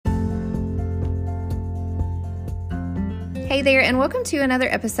Hey there, and welcome to another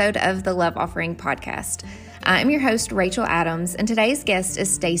episode of the Love Offering Podcast. I'm your host, Rachel Adams, and today's guest is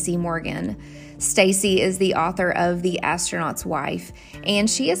Stacey Morgan. Stacey is the author of The Astronaut's Wife, and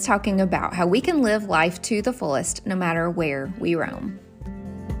she is talking about how we can live life to the fullest no matter where we roam.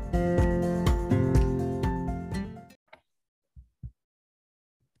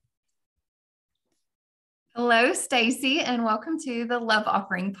 Hello, Stacey, and welcome to the Love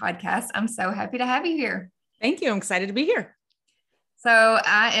Offering Podcast. I'm so happy to have you here. Thank you. I'm excited to be here. So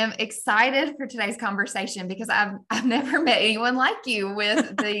I am excited for today's conversation because I've never met anyone like you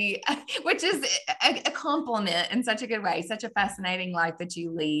with which is a compliment in such a good way, such a fascinating life that you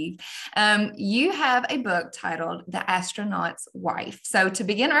lead. You have a book titled The Astronaut's Wife. So to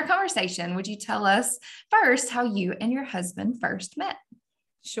begin our conversation, would you tell us first how you and your husband first met?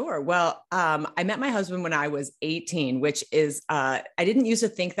 Sure. Well, I met my husband when I was 18, which is, I didn't used to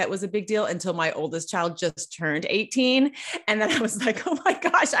think that was a big deal until my oldest child just turned 18. And then I was like, oh my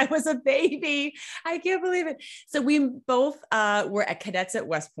gosh, I was a baby. I can't believe it. So we both were at cadets at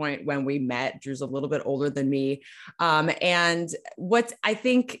West Point when we met. Drew's a little bit older than me. And what's, I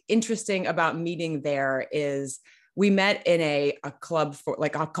think, interesting about meeting there is we met in a club for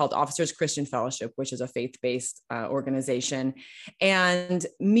called Officers Christian Fellowship, which is a faith-based organization, and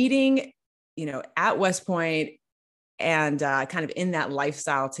meeting, at West Point and kind of in that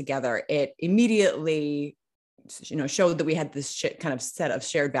lifestyle together, it immediately, showed that we had this kind of set of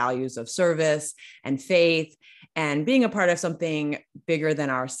shared values of service and faith and being a part of something bigger than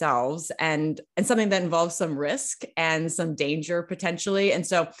ourselves and something that involves some risk and some danger potentially. And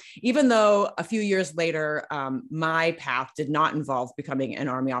so even though a few years later, my path did not involve becoming an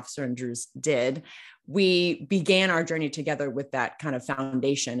Army officer and Drew's did, we began our journey together with that kind of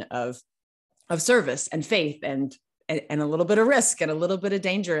foundation of service and faith and a little bit of risk and a little bit of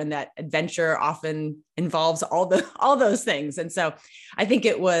danger. And that adventure often involves all those things. And so I think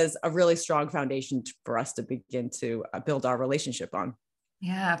it was a really strong foundation for us to begin to build our relationship on.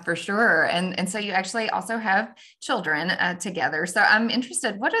 Yeah, for sure. And so you actually also have children together. So I'm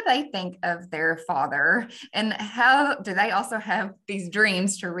interested, what do they think of their father and how do they also have these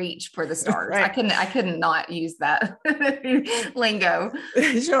dreams to reach for the stars? Right. I couldn't not use that lingo.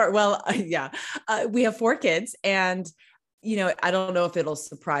 Sure. Well, yeah, we have 4 kids and, I don't know if it'll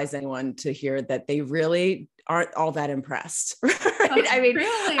surprise anyone to hear that they really aren't all that impressed. Right? I mean,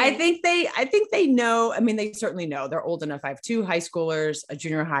 really? I think they know, they certainly know. They're old enough. I have 2 high schoolers, a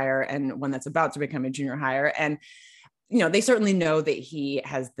junior hire, and one that's about to become a junior hire. And, they certainly know that he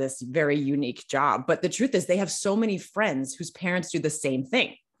has this very unique job, but the truth is they have so many friends whose parents do the same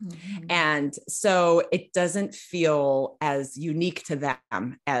thing. Mm-hmm. And so it doesn't feel as unique to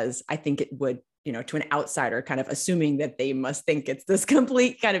them as I think it would, to an outsider, kind of assuming that they must think it's this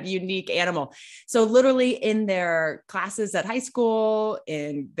complete kind of unique animal. So literally in their classes at high school,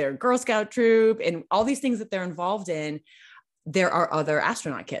 in their Girl Scout troop, and all these things that they're involved in, there are other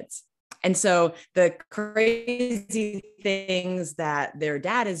astronaut kids. And so the crazy things that their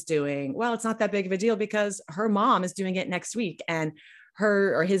dad is doing, well, it's not that big of a deal because her mom is doing it next week and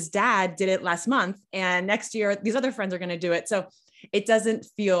her or his dad did it last month. And next year, these other friends are going to do it. So it doesn't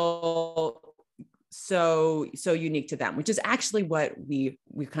feel so unique to them, which is actually what we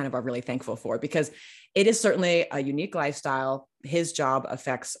kind of are really thankful for, because it is certainly a unique lifestyle. His job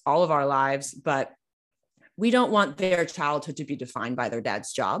affects all of our lives, but we don't want their childhood to be defined by their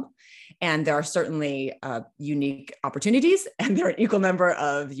dad's job. And there are certainly unique opportunities and there are an equal number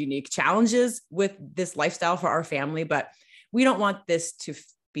of unique challenges with this lifestyle for our family, but we don't want this to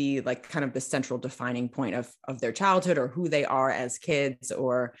be like kind of the central defining point of their childhood or who they are as kids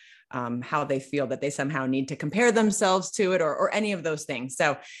or how they feel that they somehow need to compare themselves to it or any of those things.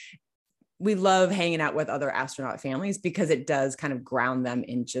 So we love hanging out with other astronaut families because it does kind of ground them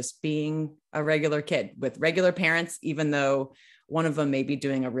in just being a regular kid with regular parents, even though one of them may be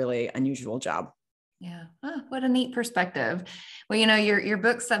doing a really unusual job. Yeah. Oh, what a neat perspective. Well, your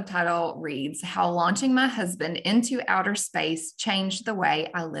book subtitle reads, How Launching My Husband into Outer Space Changed the Way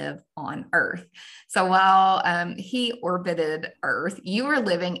I Live on Earth. So while he orbited Earth, you were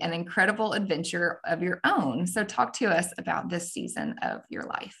living an incredible adventure of your own. So talk to us about this season of your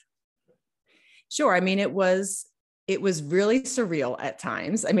life. Sure. It was really surreal at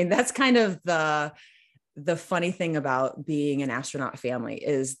times. That's kind of the funny thing about being an astronaut family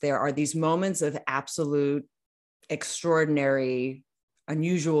is there are these moments of absolute extraordinary,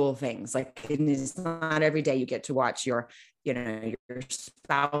 unusual things. Like it's not every day you get to watch your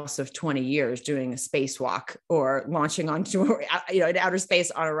spouse of 20 years doing a spacewalk or launching onto, in outer space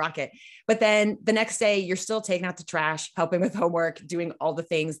on a rocket. But then the next day you're still taking out the trash, helping with homework, doing all the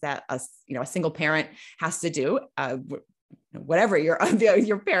things that a single parent has to do. whatever your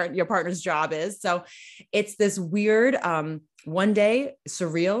partner's job is. So it's this weird, one day,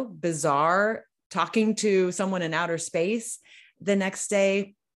 surreal, bizarre, talking to someone in outer space. The next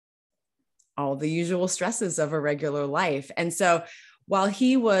day, all the usual stresses of a regular life. And so while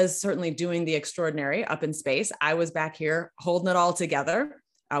he was certainly doing the extraordinary up in space, I was back here holding it all together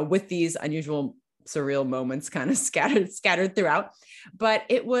with these unusual, surreal moments kind of scattered throughout. But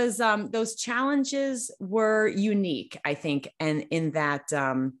it was, those challenges were unique, I think. And in that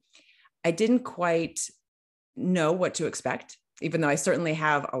I didn't quite know what to expect, even though I certainly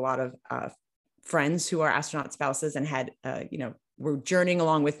have a lot of friends who are astronaut spouses and had, were journeying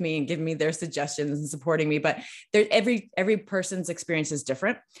along with me and giving me their suggestions and supporting me. But every person's experience is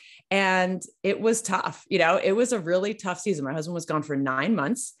different. And it was tough. It was a really tough season. My husband was gone for 9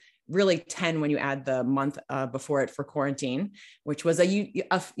 months, really 10 when you add the month before it for quarantine, which was a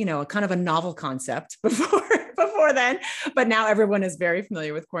kind of a novel concept before then, but now everyone is very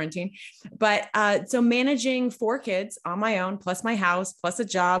familiar with quarantine. But so managing 4 kids on my own, plus my house, plus a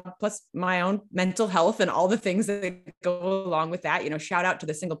job, plus my own mental health and all the things that go along with that, shout out to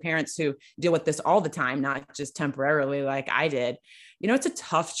the single parents who deal with this all the time, not just temporarily like I did. It's a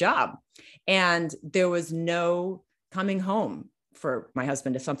tough job. And there was no coming home for my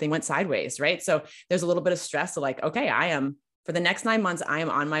husband if something went sideways, right? So there's a little bit of stress of like, okay, for the next 9 months, I am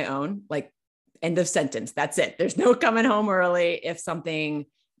on my own, like end of sentence. That's it. There's no coming home early if something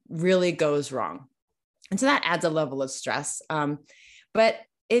really goes wrong. And so that adds a level of stress. But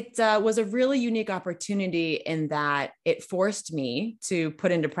it was a really unique opportunity in that it forced me to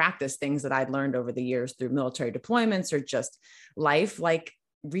put into practice things that I'd learned over the years through military deployments or just life, like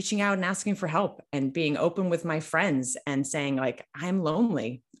reaching out and asking for help and being open with my friends and saying like, I'm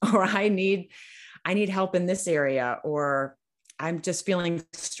lonely, or I need help in this area, or I'm just feeling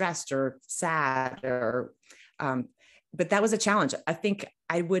stressed or sad but that was a challenge. I think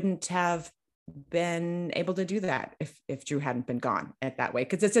I wouldn't have been able to do that if Drew hadn't been gone at that way.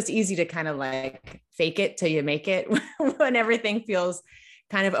 Cause it's just easy to kind of like fake it till you make it when everything feels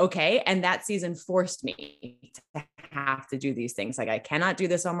kind of okay. And that season forced me to have to do these things. Like, I cannot do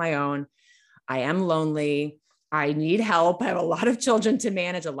this on my own. I am lonely. I need help. I have a lot of children to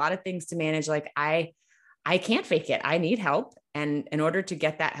manage, a lot of things to manage. Like I can't fake it. I need help. And in order to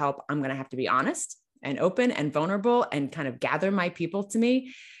get that help, I'm going to have to be honest and open and vulnerable and kind of gather my people to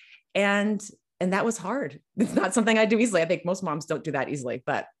me. And that was hard. It's not something I do easily. I think most moms don't do that easily,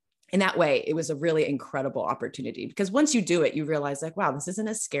 but in that way, it was a really incredible opportunity because once you do it, you realize like, wow, this isn't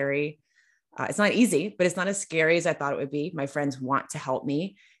as scary. It's not easy, but it's not as scary as I thought it would be. My friends want to help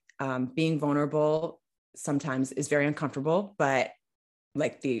me. Being vulnerable sometimes is very uncomfortable, but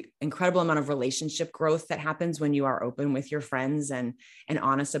like the incredible amount of relationship growth that happens when you are open with your friends and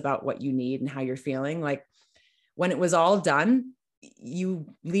honest about what you need and how you're feeling. Like when it was all done, you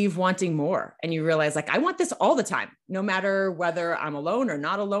leave wanting more and you realize like, I want this all the time, no matter whether I'm alone or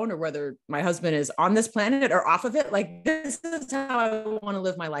not alone, or whether my husband is on this planet or off of it. Like this is how I want to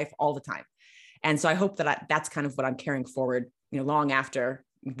live my life all the time. And so I hope that that's kind of what I'm carrying forward, long after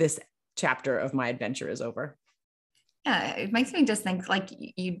this chapter of my adventure is over. Yeah, it makes me just think like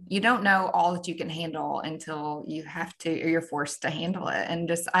you don't know all that you can handle until you have to, or you're forced to handle it. And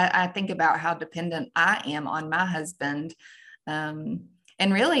just, I think about how dependent I am on my husband. And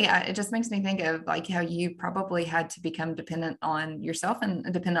really, it just makes me think of like how you probably had to become dependent on yourself and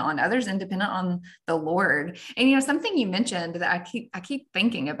dependent on others and dependent on the Lord. And, something you mentioned that I keep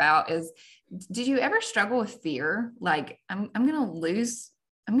thinking about is, did you ever struggle with fear? Like I'm going to lose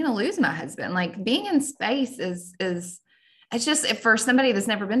my husband. Like being in space is it's just, for somebody that's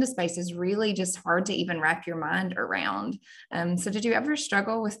never been to space, is really just hard to even wrap your mind around. So did you ever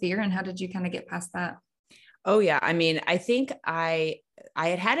struggle with fear, and how did you kind of get past that? Oh yeah. I mean, I think I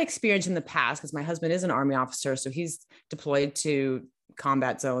had experience in the past because my husband is an Army officer. So he's deployed to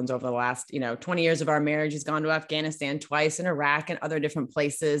combat zones over the last, 20 years of our marriage. He's gone to Afghanistan twice, and Iraq and other different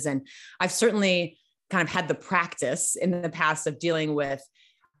places. And I've certainly kind of had the practice in the past of dealing with,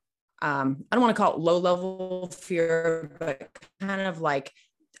 I don't want to call it low level fear, but kind of like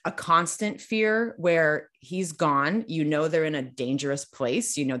a constant fear where he's gone. They're in a dangerous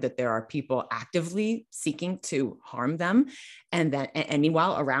place. That there are people actively seeking to harm them. And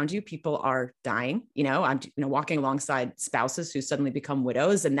meanwhile, around you, people are dying. I'm walking alongside spouses who suddenly become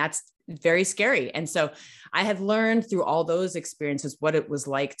widows, and that's very scary. And so I had learned through all those experiences what it was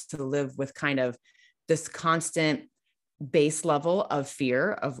like to live with kind of this constant base level of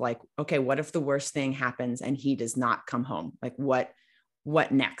fear of like, okay, what if the worst thing happens and he does not come home? Like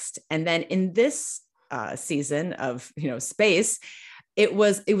what next? And then in this season of, space, it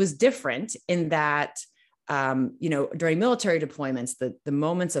was different in that During military deployments, the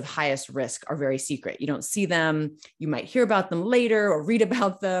moments of highest risk are very secret. You don't see them. You might hear about them later or read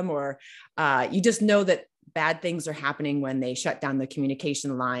about them, or you just know that bad things are happening when they shut down the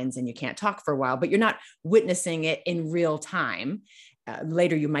communication lines and you can't talk for a while, but you're not witnessing it in real time.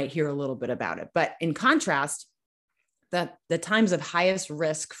 Later, you might hear a little bit about it. But in contrast, the times of highest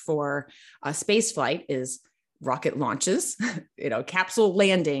risk for space flight is rocket launches, capsule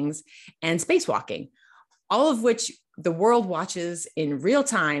landings, and spacewalking, all of which the world watches in real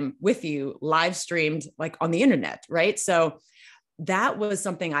time with you, live streamed, like on the internet, right? So that was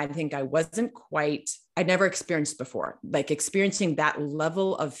something I think I'd never experienced before, like experiencing that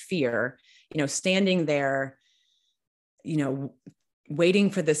level of fear, standing there,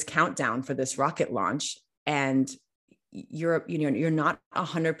 waiting for this countdown for this rocket launch. And you're not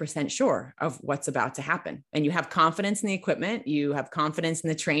 100% sure of what's about to happen. And you have confidence in the equipment, you have confidence in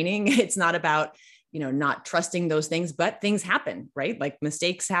the training. It's not about, not trusting those things, but things happen, right? Like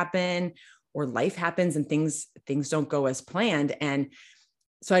mistakes happen or life happens and things don't go as planned. And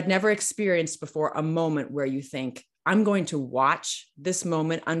so I'd never experienced before a moment where you think, I'm going to watch this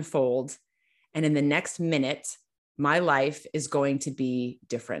moment unfold. And in the next minute, my life is going to be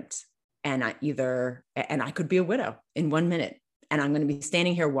different. And I could be a widow in 1 minute, and I'm going to be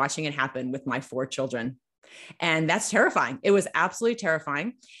standing here watching it happen with my 4 children. And that's terrifying. It was absolutely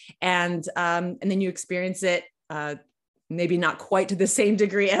terrifying. And then you experience it, maybe not quite to the same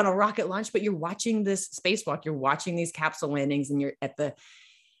degree at a rocket launch, but you're watching this spacewalk, you're watching these capsule landings, and you're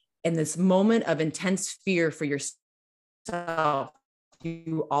in this moment of intense fear for yourself.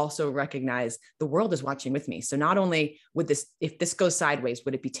 You also recognize the world is watching with me. So not only if this goes sideways,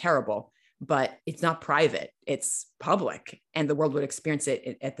 would it be terrible, but it's not private, it's public, and the world would experience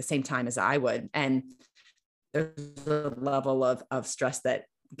it at the same time as I would. And there's a level of stress that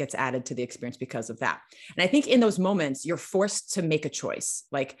gets added to the experience because of that. And I think in those moments, you're forced to make a choice.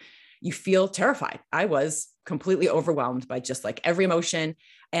 Like, you feel terrified. I was completely overwhelmed by just like every emotion,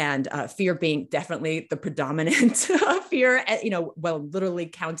 and fear being definitely the predominant fear, literally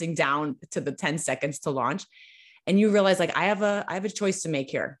counting down to the 10 seconds to launch. And you realize, like, I have a choice to make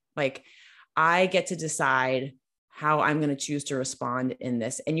here. Like, I get to decide how I'm going to choose to respond in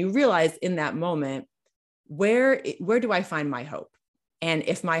this. And you realize in that moment, where do I find my hope? And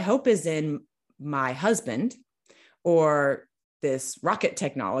if my hope is in my husband or this rocket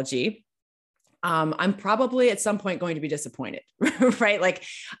technology, I'm probably at some point going to be disappointed, right? Like,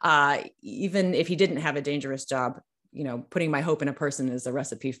 even if he didn't have a dangerous job, putting my hope in a person is a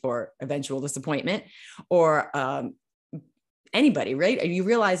recipe for eventual disappointment, or anybody, right? And you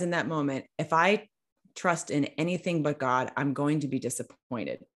realize in that moment, if I trust in anything but God, I'm going to be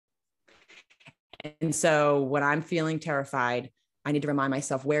disappointed. And so when I'm feeling terrified, I need to remind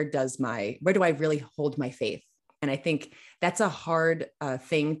myself, where do I really hold my faith? And I think that's a hard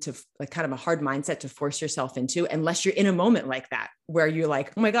thing to, like, kind of a hard mindset to force yourself into, unless you're in a moment like that, where you're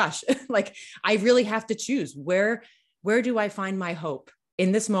like, oh my gosh, like, I really have to choose where do I find my hope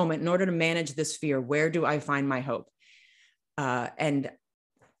in this moment in order to manage this fear? Where do I find my hope? And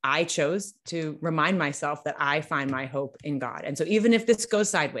I chose to remind myself that I find my hope in God. And so even if this goes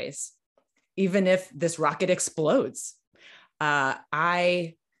sideways, even if this rocket explodes,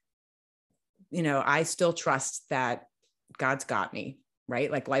 I still trust that God's got me, right?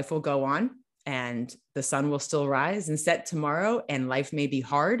 Like, life will go on and the sun will still rise and set tomorrow, and life may be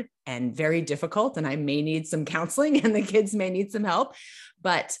hard and very difficult, and I may need some counseling and the kids may need some help,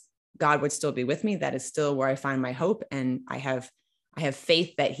 but God would still be with me. That is still where I find my hope. And I have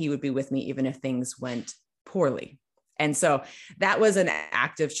faith that he would be with me, even if things went poorly. And so that was an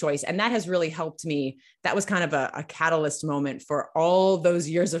active choice. And that has really helped me. That was kind of a catalyst moment for all those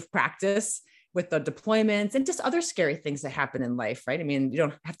years of practice with the deployments and just other scary things that happen in life, right? I mean, you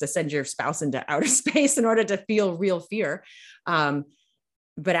don't have to send your spouse into outer space in order to feel real fear.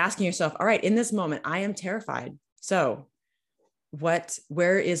 But asking yourself, all right, in this moment, I am terrified. So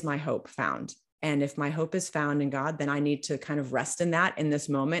where is my hope found? And if my hope is found in God, then I need to kind of rest in that in this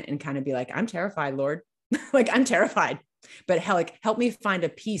moment and kind of be like, I'm terrified, Lord. Like, I'm terrified, but help me find a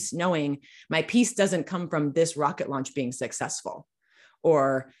peace, knowing my peace doesn't come from this rocket launch being successful,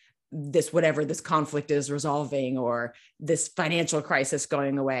 or this, whatever this conflict is resolving, or this financial crisis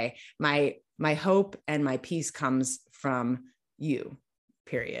going away. My hope and my peace comes from you,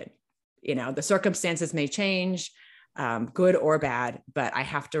 period. The circumstances may change, good or bad, but I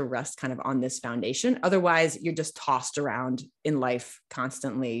have to rest kind of on this foundation. Otherwise, you're just tossed around in life,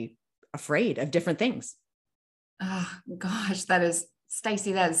 constantly afraid of different things. Oh gosh, that is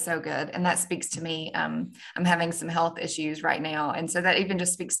Stacey, that is so good. And that speaks to me. I'm having some health issues right now. And so that even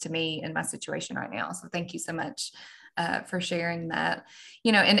just speaks to me in my situation right now. So thank you so much for sharing that.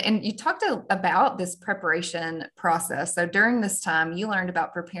 And you talked about this preparation process. So during this time, you learned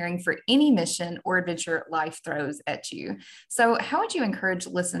about preparing for any mission or adventure life throws at you. So how would you encourage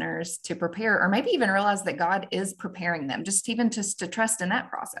listeners to prepare, or maybe even realize that God is preparing them, just even just to trust in that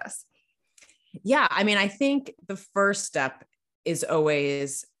process? Yeah. I mean, I think the first step is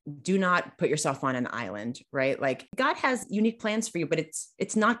always do not put yourself on an island, right? Like God has unique plans for you, but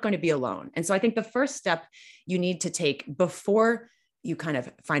it's not going to be alone. And so I think the first step you need to take before you kind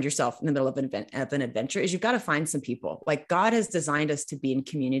of find yourself in the middle of an adventure is you've got to find some people. Like God has designed us to be in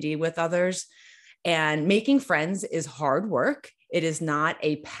community with others, and making friends is hard work. It is not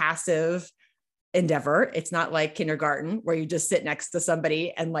a passive endeavor. It's not like kindergarten where you just sit next to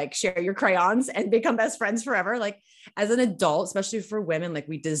somebody and like share your crayons and become best friends forever. Like as an adult, especially for women, like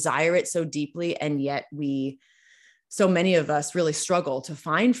we desire it so deeply. And yet so many of us really struggle to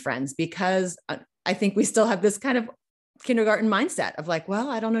find friends because I think we still have this kind of kindergarten mindset of like, well,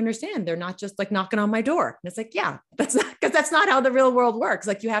 I don't understand. They're not just like knocking on my door. And it's like, yeah, that's not how the real world works.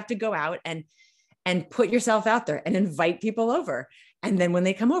 Like you have to go out and put yourself out there and invite people over. And then when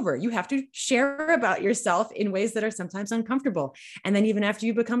they come over, you have to share about yourself in ways that are sometimes uncomfortable. And then even after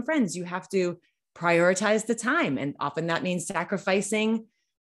you become friends, you have to prioritize the time. And often that means sacrificing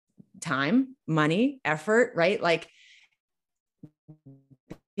time, money, effort, right? Like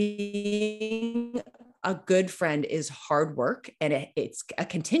being a good friend is hard work, and it's a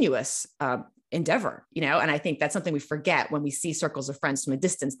continuous endeavor, and I think that's something we forget when we see circles of friends from a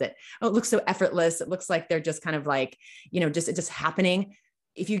distance, that, oh, it looks so effortless. It looks like they're just kind of like, just happening.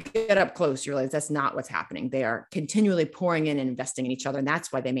 If you get up close, you realize that's not what's happening. They are continually pouring in and investing in each other. And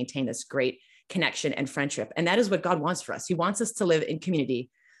that's why they maintain this great connection and friendship. And that is what God wants for us. He wants us to live in community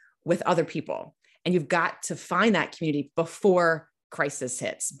with other people. And you've got to find that community before crisis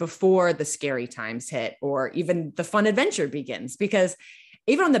hits, before the scary times hit, or even the fun adventure begins, because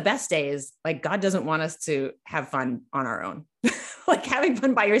even on the best days, like God doesn't want us to have fun on our own. Like having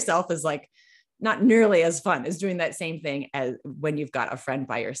fun by yourself is like not nearly as fun as doing that same thing as when you've got a friend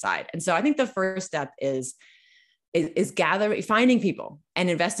by your side. And so I think the first step is finding people and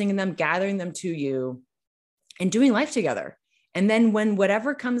investing in them, gathering them to you and doing life together. And then when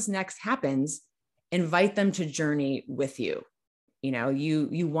whatever comes next happens, invite them to journey with you.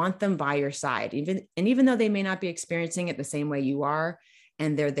 You want them by your side, even though they may not be experiencing it the same way you are,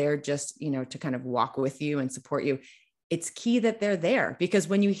 and they're there just, to kind of walk with you and support you. It's key that they're there, because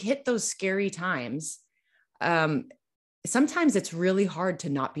when you hit those scary times, sometimes it's really hard to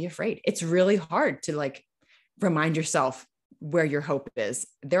not be afraid. It's really hard to like remind yourself where your hope is.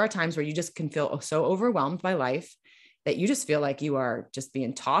 There are times where you just can feel so overwhelmed by life that you just feel like you are just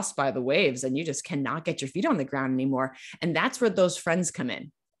being tossed by the waves and you just cannot get your feet on the ground anymore. And that's where those friends come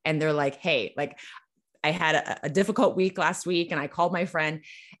in. And they're like, hey, like I had a difficult week last week, and I called my friend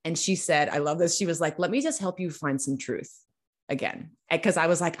and she said, I love this. She was like, let me just help you find some truth again. Because I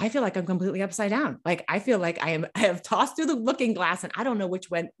was like, I feel like I'm completely upside down. Like, I feel like I have tossed through the looking glass and I don't know which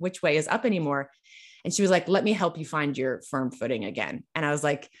way is up anymore. And she was like, let me help you find your firm footing again. And I was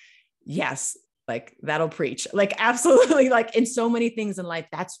like, yes, like that'll preach. Like, absolutely. Like in so many things in life,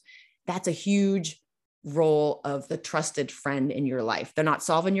 that's a huge role of the trusted friend in your life. They're not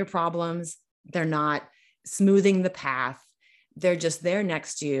solving your problems. They're not smoothing the path. They're just there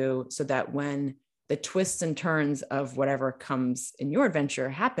next to you so that when the twists and turns of whatever comes in your adventure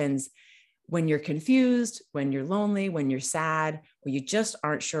happens, when you're confused, when you're lonely, when you're sad, or you just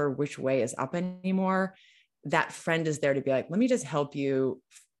aren't sure which way is up anymore, that friend is there to be like, let me just help you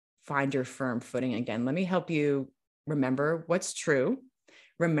find your firm footing again. Let me help you remember what's true.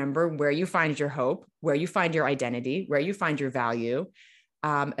 Remember where you find your hope, where you find your identity, where you find your value.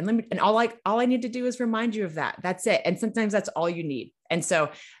 And all I need to do is remind you of that. That's it. And sometimes that's all you need. And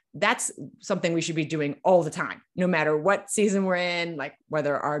so that's something we should be doing all the time, no matter what season we're in, like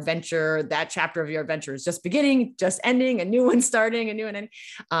whether our adventure, that chapter of your adventure is just beginning, just ending, a new one starting, a new one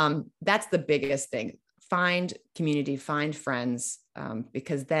ending. That's the biggest thing. Find community, find friends,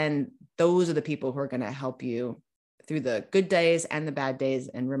 because then those are the people who are going to help you through the good days and the bad days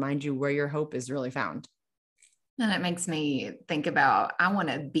and remind you where your hope is really found. And it makes me think about, I want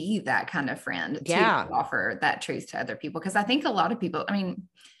to be that kind of friend to offer that truth to other people. Because I think a lot of people, I mean,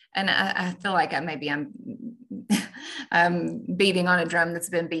 and I feel like I'm beating on a drum that's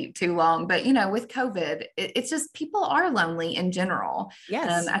been beat too long. But, with COVID, it's just people are lonely in general.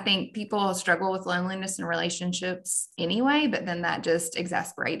 Yes. I think people struggle with loneliness in relationships anyway, but then that just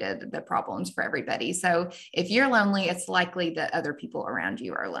exasperated the problems for everybody. So if you're lonely, it's likely that other people around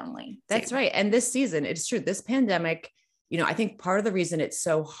you are lonely too. That's right. And this season, it's true. This pandemic, I think part of the reason it's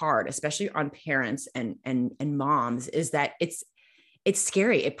so hard, especially on parents and moms, is that it's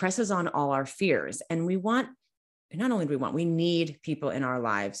scary. It presses on all our fears. And we need people in our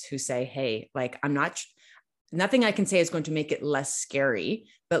lives who say, hey, like, nothing I can say is going to make it less scary,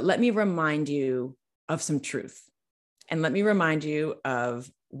 but let me remind you of some truth. And let me remind you of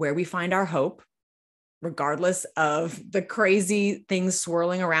where we find our hope, regardless of the crazy things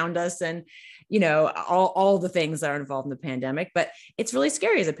swirling around us and, all the things that are involved in the pandemic. But it's really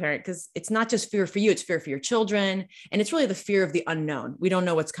scary as a parent, because it's not just fear for you, it's fear for your children. And it's really the fear of the unknown. We don't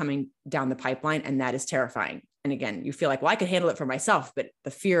know what's coming down the pipeline, and that is terrifying. And again, you feel like, well, I could handle it for myself, but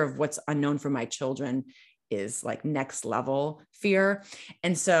the fear of what's unknown for my children is like next level fear.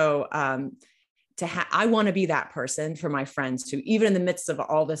 And so, I want to be that person for my friends who, even in the midst of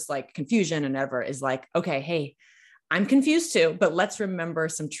all this like confusion and ever, is like, okay, hey, I'm confused too, but let's remember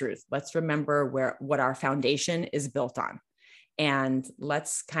some truth. Let's remember what our foundation is built on. And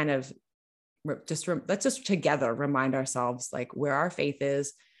let's kind of let's just together remind ourselves like where our faith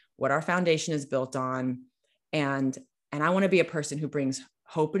is, what our foundation is built on. And I want to be a person who brings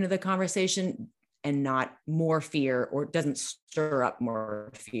hope into the conversation and not more fear, or doesn't stir up more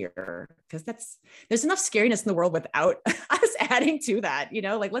fear, because there's enough scariness in the world without us adding to that,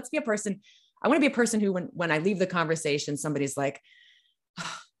 like, let's be a person. I want to be a person who, when I leave the conversation, somebody's like,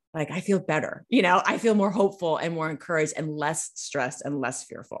 oh, like, I feel better, I feel more hopeful and more encouraged and less stressed and less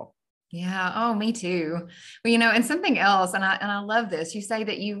fearful. Yeah. Oh, me too. Well, and something else, and I love this. You say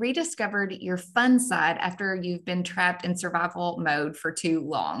that you rediscovered your fun side after you've been trapped in survival mode for too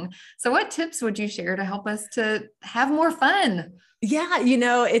long. So what tips would you share to help us to have more fun? Yeah.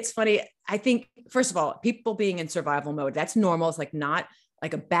 It's funny. I think, first of all, people being in survival mode, that's normal. It's like not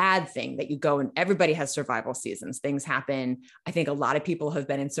like a bad thing that you go, and everybody has survival seasons. Things happen. I think a lot of people have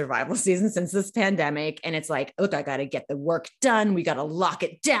been in survival seasons since this pandemic. And it's like, look, I got to get the work done. We got to lock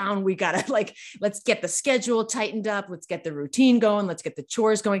it down. We got to let's get the schedule tightened up. Let's get the routine going. Let's get the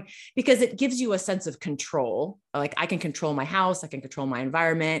chores going, because it gives you a sense of control. Like, I can control my house. I can control my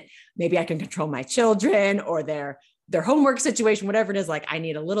environment. Maybe I can control my children or their homework situation, whatever it is. Like, I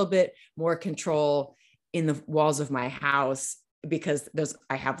need a little bit more control in the walls of my house, because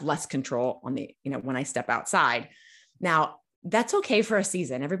I have less control on the, when I step outside. Now, that's okay for a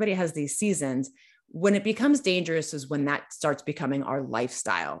season. Everybody has these seasons. When it becomes dangerous is when that starts becoming our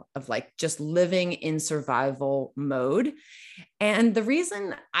lifestyle of like just living in survival mode. And the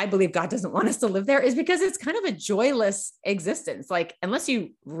reason I believe God doesn't want us to live there is because it's kind of a joyless existence. Like, unless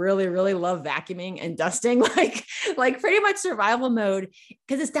you really, really love vacuuming and dusting, like pretty much survival mode,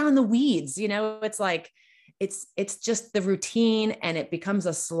 because it's down in the weeds, it's like, it's just the routine, and it becomes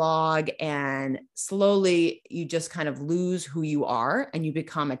a slog, and slowly you just kind of lose who you are, and you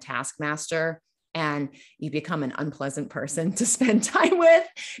become a taskmaster, and you become an unpleasant person to spend time with,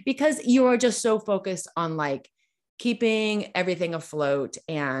 because you are just so focused on like keeping everything afloat,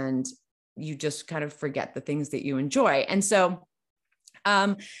 and you just kind of forget the things that you enjoy. And so,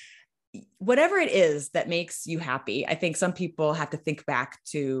 whatever it is that makes you happy, I think some people have to think back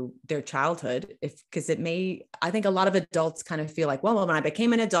to their childhood, because I think a lot of adults kind of feel like, well, when I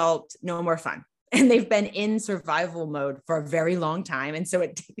became an adult, no more fun. And they've been in survival mode for a very long time. And so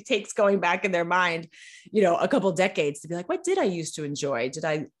it takes going back in their mind, a couple decades to be like, what did I used to enjoy? Did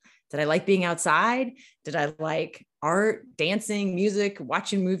I like being outside? Did I like art, dancing, music,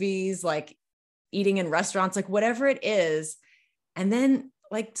 watching movies, like eating in restaurants, like whatever it is. And then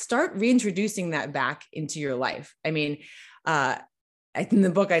like start reintroducing that back into your life. I mean, in the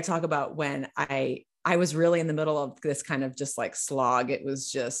book, I talk about when I was really in the middle of this kind of just like slog. It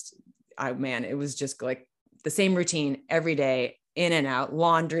was just, it was just like the same routine every day, in and out,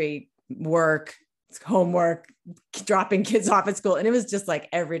 laundry, work, homework, dropping kids off at school. And it was just like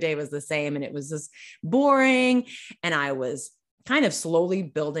every day was the same. And it was just boring. And I was kind of slowly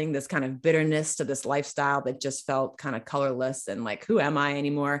building this kind of bitterness to this lifestyle that just felt kind of colorless and like, who am I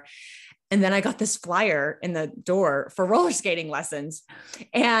anymore? And then I got this flyer in the door for roller skating lessons.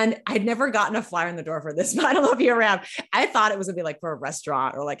 And I'd never gotten a flyer in the door for this, but I don't know if you're around. I thought it was gonna be like for a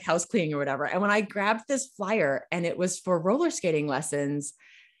restaurant or like house cleaning or whatever. And when I grabbed this flyer and it was for roller skating lessons,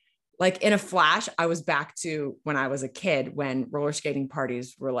 like in a flash, I was back to when I was a kid, when roller skating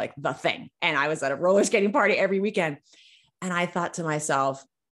parties were like the thing. And I was at a roller skating party every weekend. And I thought to myself,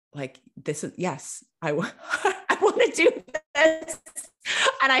 like, this is, yes, I want to do this.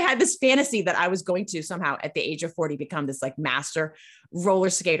 And I had this fantasy that I was going to somehow at the age of 40 become this like master roller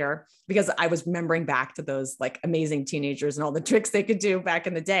skater, because I was remembering back to those like amazing teenagers and all the tricks they could do back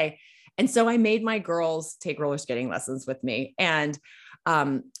in the day. And so I made my girls take roller skating lessons with me. And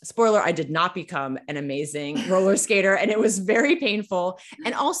spoiler, I did not become an amazing roller skater, and it was very painful.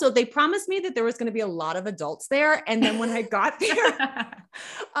 And also they promised me that there was going to be a lot of adults there. And then when I got there,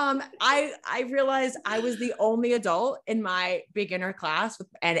 I realized I was the only adult in my beginner class,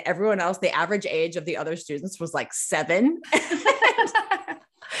 and everyone else, the average age of the other students was like 7. I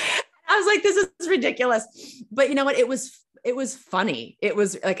was like, this is ridiculous. But you know what? It was funny. It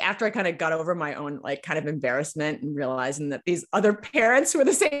was like, after I kind of got over my own like kind of embarrassment and realizing that these other parents who were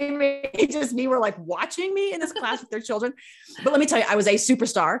the same age as me were like watching me in this class with their children. But let me tell you, I was a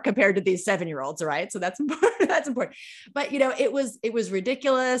superstar compared to these 7-year-olds. All right. So that's important. That's important. But you know, it was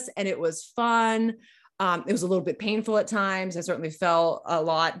ridiculous and it was fun. It was a little bit painful at times. I certainly fell a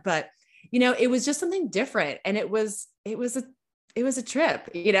lot, but you know, it was just something different. And it was a trip,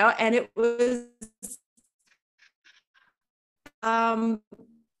 you know, and it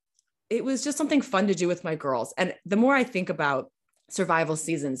was just something fun to do with my girls. And the more I think about survival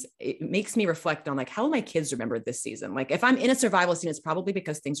seasons, it makes me reflect on like, how will my kids remember this season? Like if I'm in a survival season, it's probably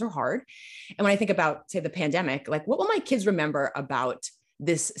because things are hard. And when I think about, say, the pandemic, like what will my kids remember about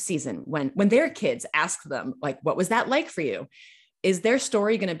this season when their kids ask them, like, what was that like for you? Is their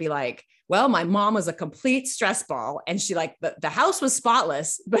story going to be like, well, my mom was a complete stress ball and she like the house was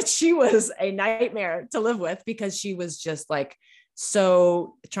spotless, but she was a nightmare to live with because she was just like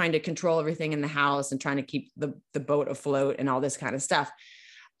so trying to control everything in the house and trying to keep the boat afloat and all this kind of stuff.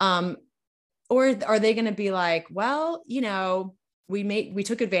 Or are they going to be like, well, you know, we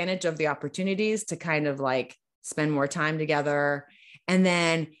took advantage of the opportunities to kind of like spend more time together. And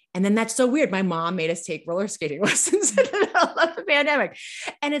then that's so weird. My mom made us take roller skating lessons in the middle of the pandemic.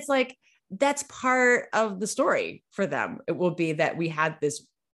 And it's like, that's part of the story for them. It will be that we had this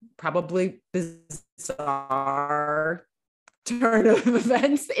probably bizarre turn of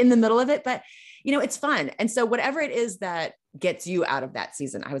events in the middle of it, but you know, it's fun. And so whatever it is that gets you out of that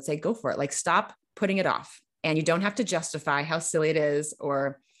season, I would say go for it. Like stop putting it off, and you don't have to justify how silly it is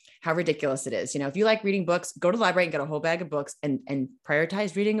or how ridiculous it is. You know, if you like reading books, go to the library and get a whole bag of books and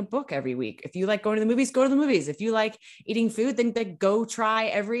prioritize reading a book every week. If you like going to the movies, go to the movies. If you like eating food, then go try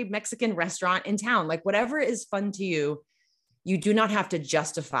every Mexican restaurant in town. Like whatever is fun to you, you do not have to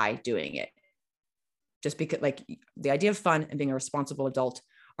justify doing it. Just because like the idea of fun and being a responsible adult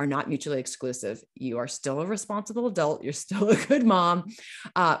are not mutually exclusive. You are still a responsible adult. You're still a good mom,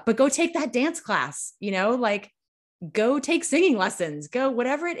 but go take that dance class, you know, like go take singing lessons, go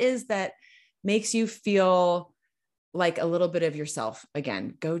whatever it is that makes you feel like a little bit of yourself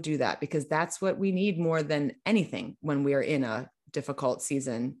again, go do that, because that's what we need more than anything when we are in a difficult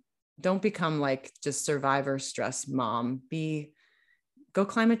season. Don't become like just survivor stress mom. Go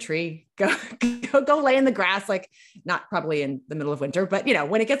climb a tree, go lay in the grass, like not probably in the middle of winter, but you know,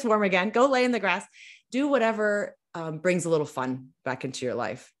 when it gets warm again, go lay in the grass, do whatever brings a little fun back into your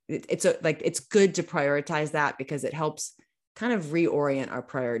life. It's good to prioritize that because it helps kind of reorient our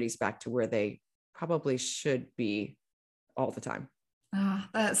priorities back to where they probably should be all the time. Oh,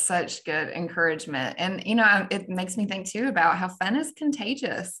 that's such good encouragement. And, you know, it makes me think too about how fun is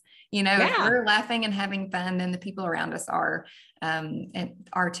contagious. You know, if we're laughing and having fun, then the people around us are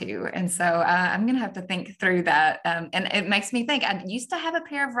too. And so I'm going to have to think through that. And it makes me think I used to have a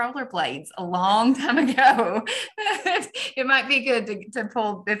pair of rollerblades a long time ago. It might be good to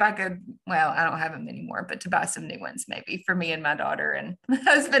pull, if I could, well, I don't have them anymore, but to buy some new ones, maybe for me and my daughter and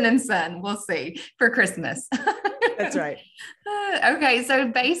husband and son, we'll see, for Christmas. That's right. Okay. So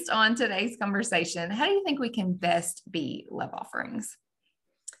based on today's conversation, how do you think we can best be love offerings?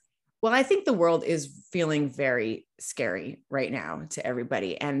 Well, I think the world is feeling very scary right now to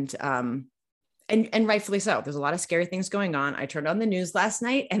everybody. And rightfully so. There's a lot of scary things going on. I turned on the news last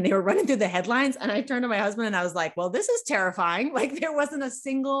night and they were running through the headlines, and I turned to my husband and I was like, well, this is terrifying. Like there wasn't a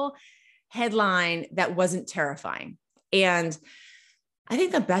single headline that wasn't terrifying. And I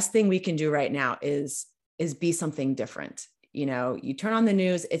think the best thing we can do right now is be something different. You know, you turn on the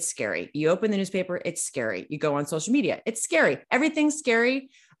news, it's scary. You open the newspaper, it's scary. You go on social media, it's scary. Everything's scary.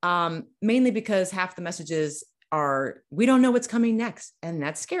 Mainly because half the messages are, we don't know what's coming next. And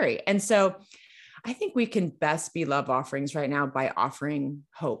that's scary. And so I think we can best be love offerings right now by offering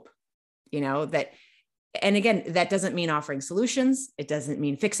hope, you know, that, and again, that doesn't mean offering solutions. It doesn't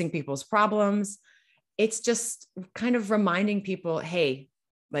mean fixing people's problems. It's just kind of reminding people, hey,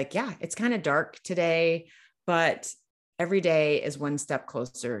 like, yeah, it's kind of dark today, but every day is one step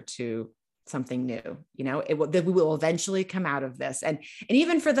closer to something new. That we will eventually come out of this. And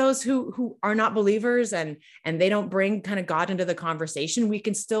even for those who are not believers and they don't bring kind of God into the conversation, we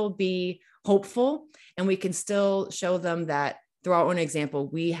can still be hopeful, and we can still show them that through our own example,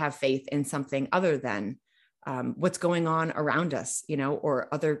 we have faith in something other than what's going on around us, or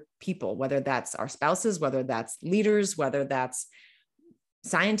other people, whether that's our spouses, whether that's leaders, whether that's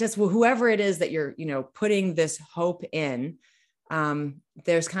scientists, whoever it is that you're, putting this hope in.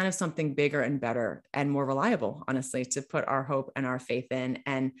 There's kind of something bigger and better and more reliable, honestly, to put our hope and our faith in.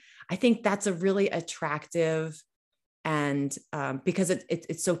 And I think that's a really attractive, and because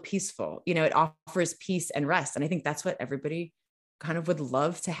it's so peaceful, it offers peace and rest. And I think that's what everybody kind of would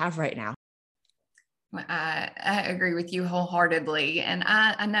love to have right now. I agree with you wholeheartedly. And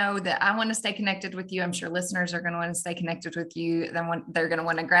I know that I want to stay connected with you. I'm sure listeners are going to want to stay connected with you. They're going to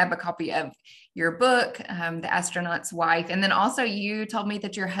want to grab a copy of your book, The Astronaut's Wife. And then also you told me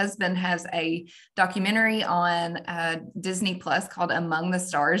that your husband has a documentary on Disney Plus called Among the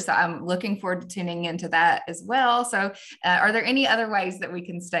Stars. So I'm looking forward to tuning into that as well. So are there any other ways that we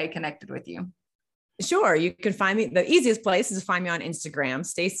can stay connected with you? Sure. You can find me. The easiest place is to find me on Instagram,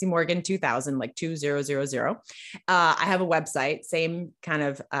 Stacey Morgan 2000, like 2000. I have a website, same kind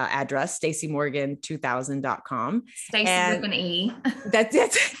of address, staceymorgan2000.com. Stacey with an E. That's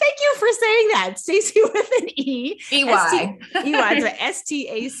it. Thank you for saying that. Stacey with an E. EY.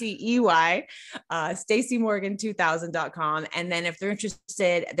 STACEY, staceymorgan2000.com. And then if they're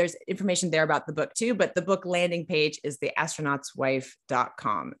interested, there's information there about the book too, but the book landing page is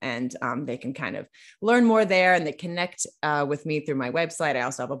theastronautswife.com. And they can kind of learn more there, and they connect with me through my website. I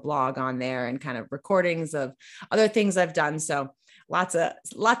also have a blog on there and kind of recordings of other things I've done. So lots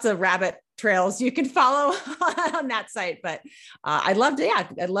of rabbit trails you can follow on that site. But I love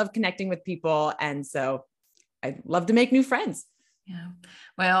connecting with people. And so I'd love to make new friends. Yeah.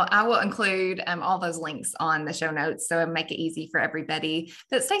 Well, I will include all those links on the show notes, so it'll make it easy for everybody.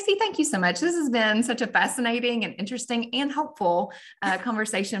 But Stacey, thank you so much. This has been such a fascinating and interesting and hopeful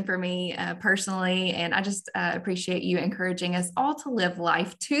conversation for me personally. And I just appreciate you encouraging us all to live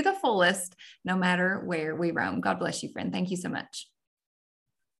life to the fullest, no matter where we roam. God bless you, friend. Thank you so much.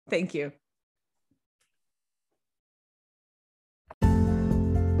 Thank you.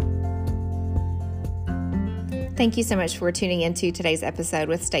 Thank you so much for tuning into today's episode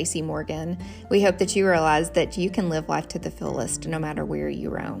with Stacey Morgan. We hope that you realize that you can live life to the fullest no matter where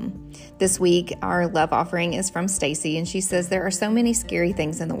you roam. This week, our love offering is from Stacey, and she says there are so many scary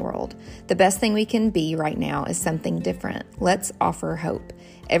things in the world. The best thing we can be right now is something different. Let's offer hope.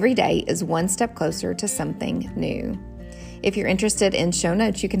 Every day is one step closer to something new. If you're interested in show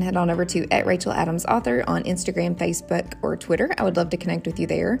notes, you can head on over to @RachelAdamsAuthor on Instagram, Facebook, or Twitter. I would love to connect with you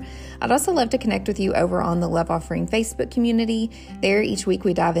there. I'd also love to connect with you over on the Love Offering Facebook community. There, each week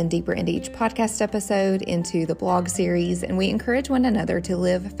we dive in deeper into each podcast episode, into the blog series, and we encourage one another to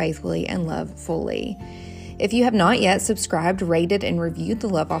live faithfully and love fully. If you have not yet subscribed, rated, and reviewed the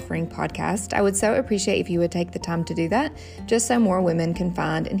Love Offering podcast, I would so appreciate if you would take the time to do that, just so more women can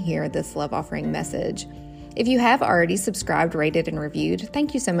find and hear this Love Offering message. If you have already subscribed, rated, and reviewed,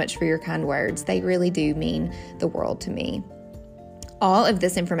 thank you so much for your kind words. They really do mean the world to me. All of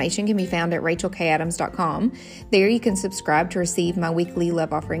this information can be found at rachelkadams.com. There you can subscribe to receive my weekly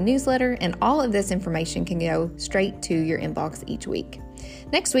Love Offering newsletter, and all of this information can go straight to your inbox each week.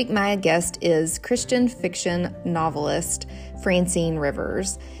 Next week, my guest is Christian fiction novelist Francine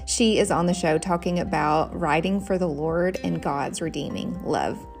Rivers. She is on the show talking about writing for the Lord and God's redeeming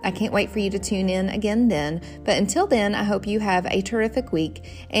love. I can't wait for you to tune in again then, but until then, I hope you have a terrific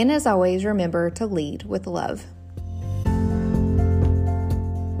week, and as always, remember to lead with love.